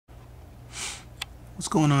What's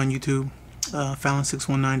going on, YouTube? Fallon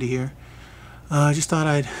 6190 here. I just thought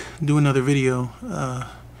I'd do another video.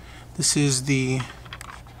 This is the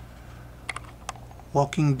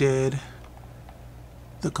Walking Dead,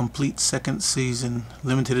 the complete second season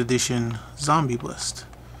limited edition zombie bust,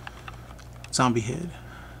 zombie head,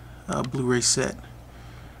 Blu-ray set.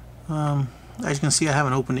 As you can see, I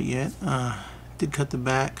haven't opened it yet. Did cut the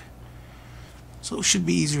back, so it should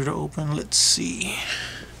be easier to open. Let's see.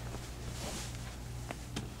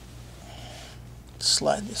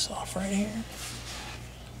 Slide this off right here.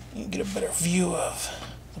 You can get a better view of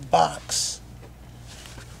the box.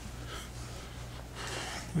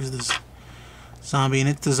 Here's this zombie, and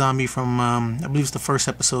it's the zombie from I believe it's the first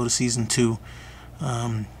episode of season 2.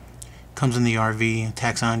 Comes in the RV,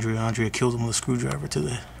 attacks Andrea. Andrea kills him with a screwdriver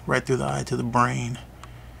right through the eye to the brain.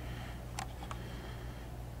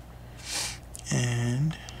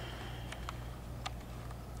 And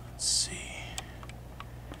let's see.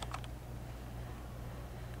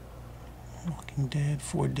 Walking Dead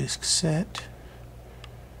 4-disc set.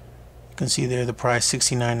 You can see there the price,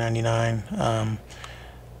 $69.99.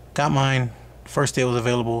 Got mine first day it was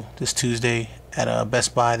available this Tuesday at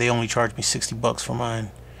Best Buy. They only charged me $60 for mine,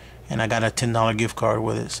 and I got a $10 gift card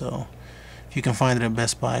with it. So if you can find it at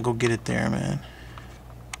Best Buy, go get it there, man.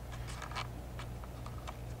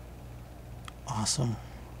 Awesome.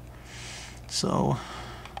 So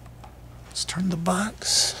let's turn the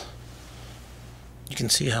box. You can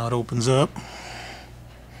see how it opens up.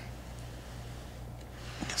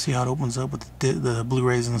 You can see how it opens up with the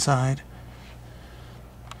Blu-rays inside.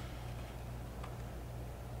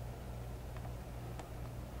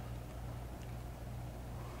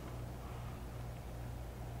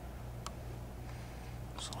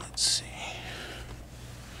 So let's see.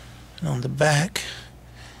 And on the back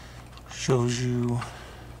shows you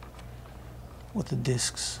what the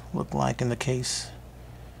discs look like in the case.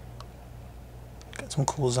 Got some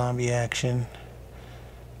cool zombie action.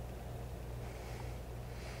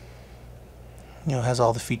 You know, it has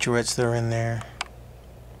all the featurettes that are in there.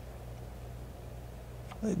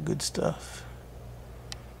 Like good stuff.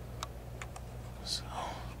 So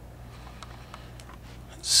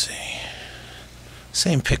let's see.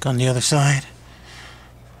 Same pick on the other side.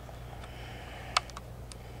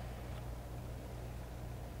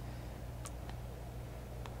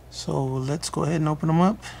 So let's go ahead and open them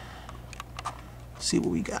up. See what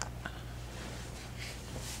we got.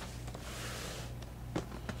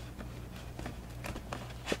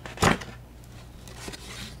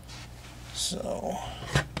 So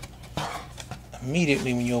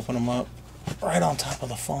immediately when you open them up, right on top of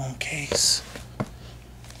the phone case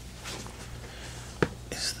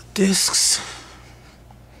is the discs.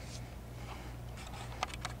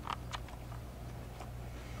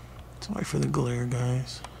 Sorry for the glare,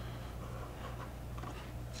 guys.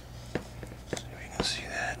 See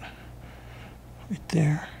that right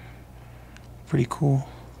there? Pretty cool.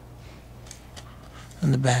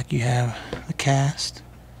 In the back you have the cast.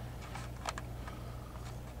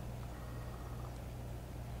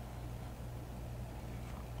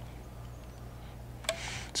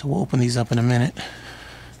 So we'll open these up in a minute.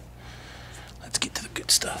 Let's get to the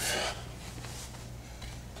good stuff.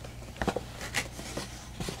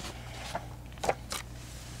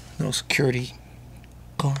 Little security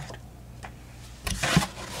card.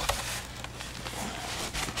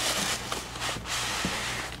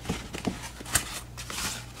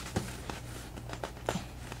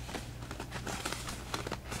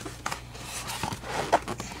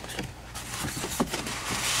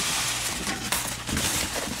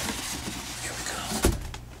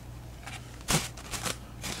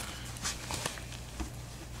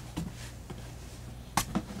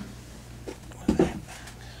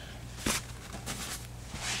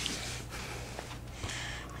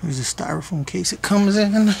 Here's the styrofoam case it comes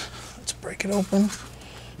in. Let's break it open.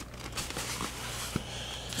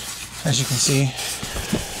 As you can see, it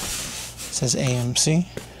says AMC.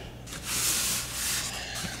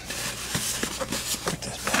 Break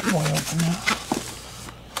this bad boy open now.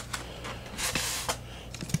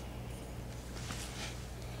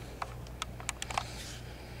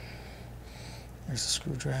 There's the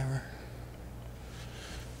screwdriver.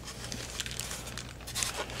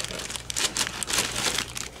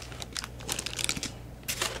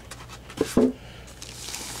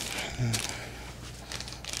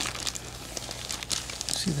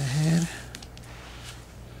 See the head.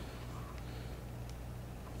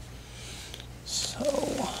 So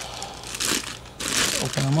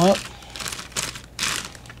open them up.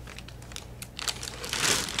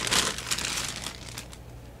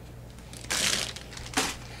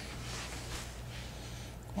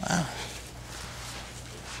 Wow.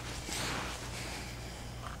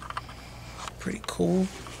 cool.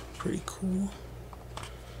 Pretty cool.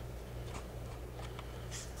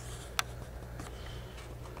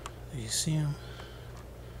 You see him?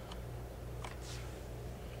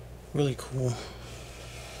 Really cool.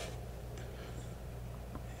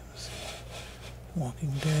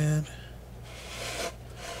 Walking Dead.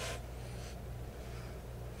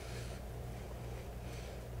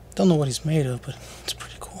 Don't know what he's made of, but it's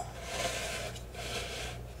pretty cool.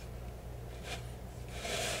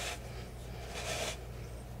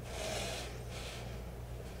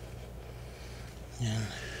 And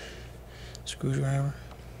screwdriver.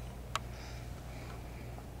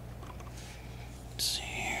 Let's see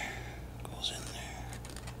here. Goes in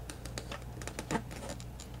there.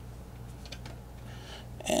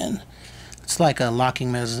 And it's like a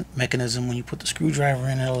locking mechanism. When you put the screwdriver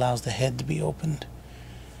in, it allows the head to be opened.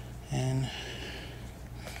 And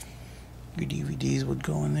your DVDs would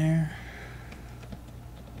go in there.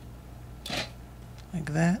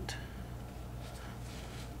 Like that.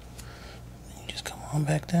 And you just come on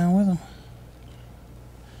back down with them.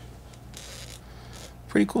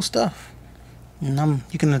 Pretty cool stuff. And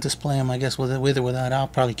you can display them, I guess, with or without. I'll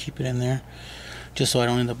probably keep it in there, just so I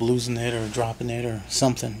don't end up losing it or dropping it or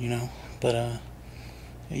something, you know. But there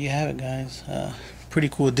you have it, guys. Pretty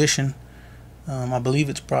cool addition. I believe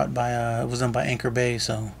it's brought by it was done by Anchor Bay,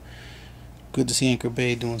 so good to see Anchor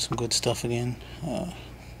Bay doing some good stuff again,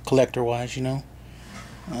 collector wise, you know.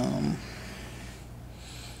 Yeah,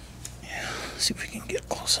 let's see if we can get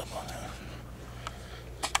close up on that.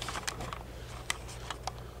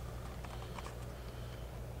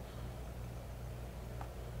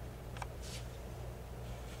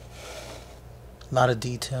 A lot of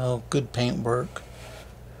detail, good paint work,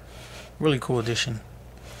 really cool addition.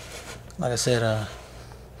 Like I said,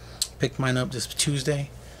 picked mine up this past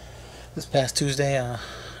Tuesday.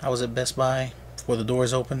 I was at Best Buy before the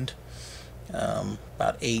doors opened,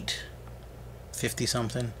 about 8:50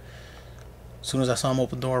 something. As soon as I saw them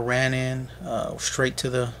open the door, ran in, straight to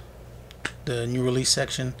the new release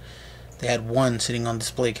section. They had one sitting on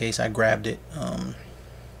display case. I grabbed it,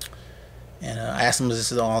 and I asked them, "Is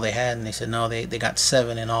this all they had?" And they said, "No, they got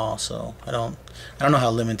 7 in all." So I don't know how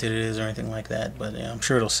limited it is or anything like that, but yeah, I'm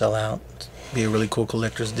sure it'll sell out. Be a really cool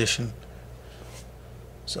collector's edition.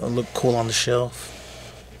 So it'll look cool on the shelf.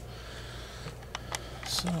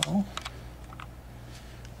 So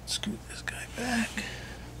scoot this guy back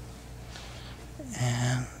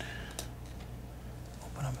and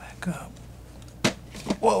open him back up.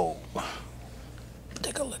 Whoa!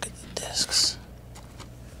 Take a look at the discs.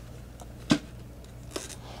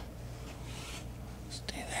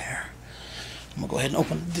 Stay there. I'm gonna go ahead and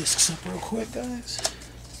open the discs up real quick, guys.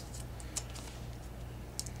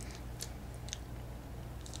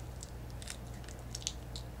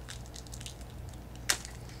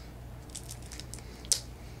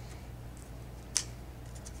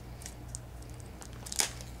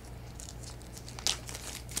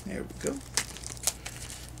 There we go.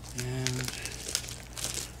 And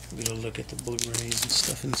we're gonna look at the Blu-rays and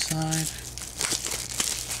stuff inside.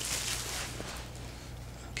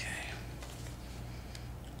 Okay.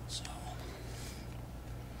 So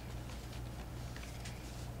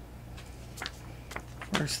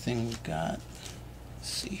first thing we got, let's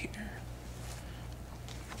see here.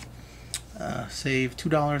 Save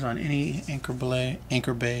 $2 on any Anchor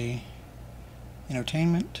Bay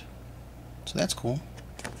entertainment. So that's cool.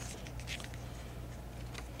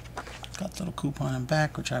 Got the little coupon in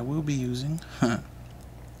back, which I will be using.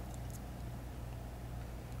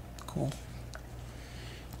 Cool.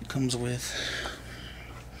 It comes with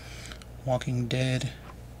Walking Dead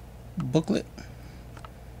booklet.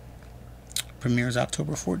 Premieres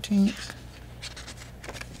October 14th.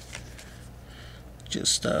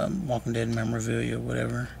 Just Walking Dead memorabilia,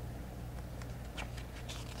 whatever.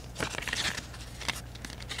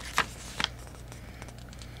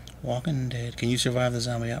 Walking Dead. Can you survive the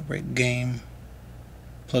zombie outbreak game?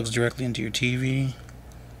 Plugs directly into your TV.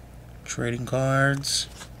 Trading cards.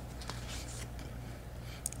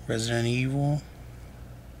 Resident Evil.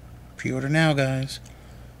 Pre-order now, guys.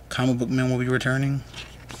 Comic Book Men will be returning.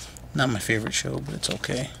 Not my favorite show, but it's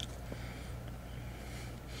okay.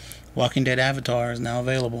 Walking Dead Avatar is now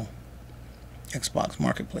available. Xbox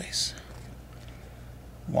Marketplace.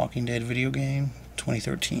 Walking Dead video game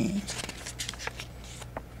 2013.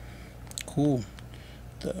 Cool.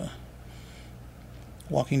 The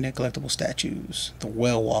Walking Dead collectible statues. The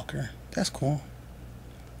Whale Walker. That's cool.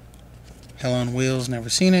 Hell on Wheels, never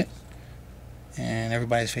seen it. And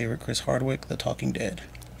everybody's favorite, Chris Hardwick, The Talking Dead.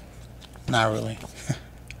 Not really.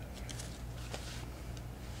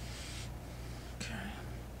 Okay.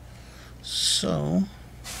 So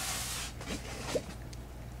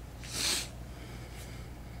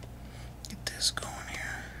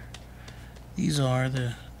these are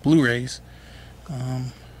the Blu-rays.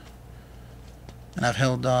 And I've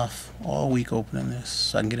held off all week opening this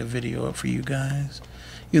so I can get a video up for you guys.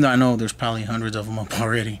 Even though I know there's probably hundreds of them up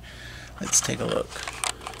already. Let's take a look.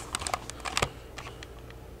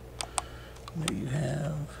 There you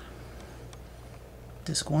have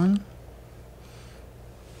disc 1.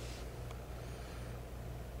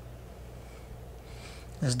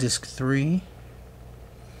 That's disc 3.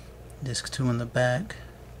 Disc 2 in the back.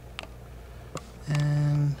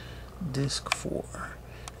 And disc 4.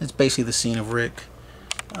 It's basically the scene of Rick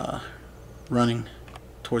running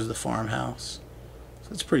towards the farmhouse. So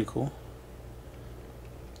it's pretty cool.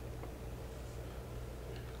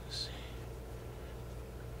 Let's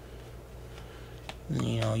see.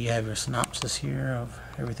 You know, you have your synopsis here of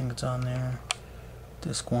everything that's on there.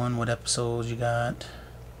 Disc 1, what episodes you got.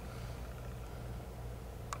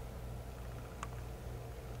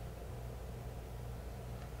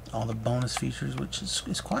 All the bonus features, which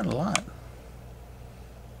is quite a lot.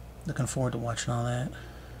 Looking forward to watching all that.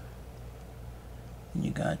 And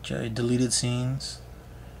you got your deleted scenes.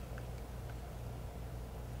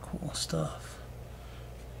 Cool stuff.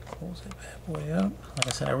 Close that bad boy up. Like I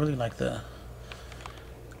said, I really like the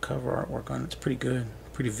cover artwork on it. It's pretty good.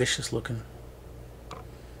 Pretty vicious looking.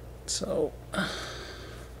 So,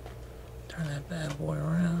 turn that bad boy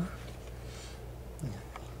around.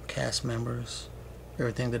 Cast members.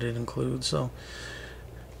 Everything that it includes. So,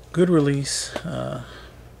 good release.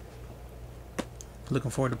 Looking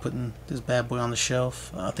forward to putting this bad boy on the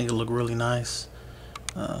shelf. I think it'll look really nice.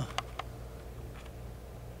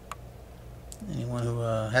 Anyone who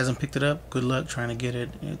hasn't picked it up, good luck trying to get it.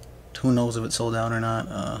 Who knows if it's sold out or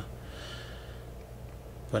not.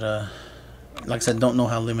 But like I said, don't know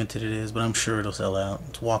how limited it is, but I'm sure it'll sell out.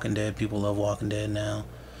 It's Walking Dead. People love Walking Dead now.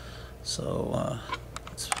 So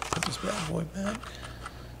let's put this bad boy back.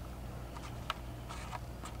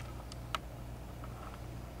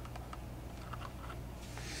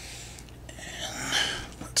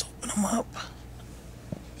 Them up.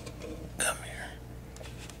 Come here.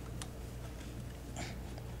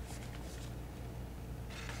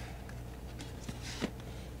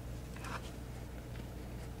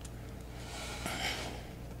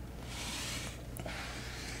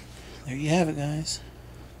 There you have it, guys.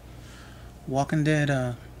 Walking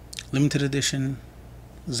Dead limited edition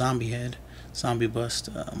zombie head, zombie bust.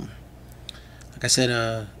 Like I said,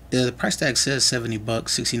 the price tag says $70,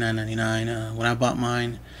 $69.99. When I bought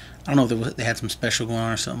mine, I don't know if they had some special going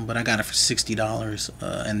on or something, but I got it for $60,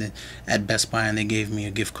 and then at Best Buy, and they gave me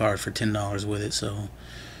a gift card for $10 with it, so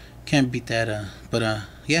can't beat that. But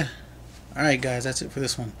yeah, all right, guys, that's it for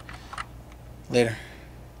this one. Later.